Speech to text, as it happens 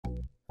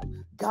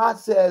God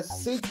says,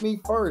 seek me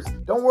first.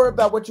 Don't worry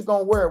about what you're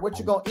going to wear, what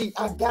you're going to eat.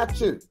 I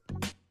got you.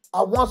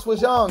 I once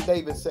was young,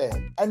 David said,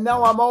 and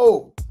now I'm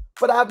old.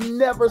 But I've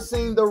never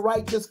seen the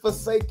righteous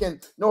forsaken,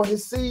 nor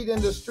his seed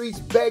in the streets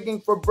begging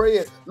for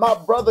bread. My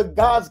brother,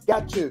 God's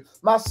got you.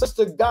 My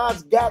sister,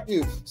 God's got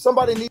you.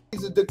 Somebody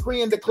needs to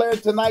decree and declare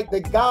tonight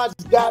that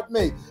God's got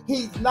me.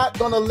 He's not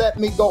going to let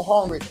me go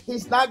hungry.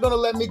 He's not going to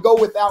let me go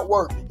without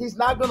work. He's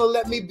not going to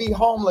let me be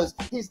homeless.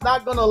 He's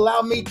not going to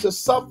allow me to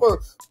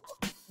suffer.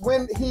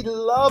 When he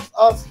loves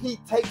us, he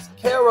takes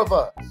care of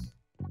us.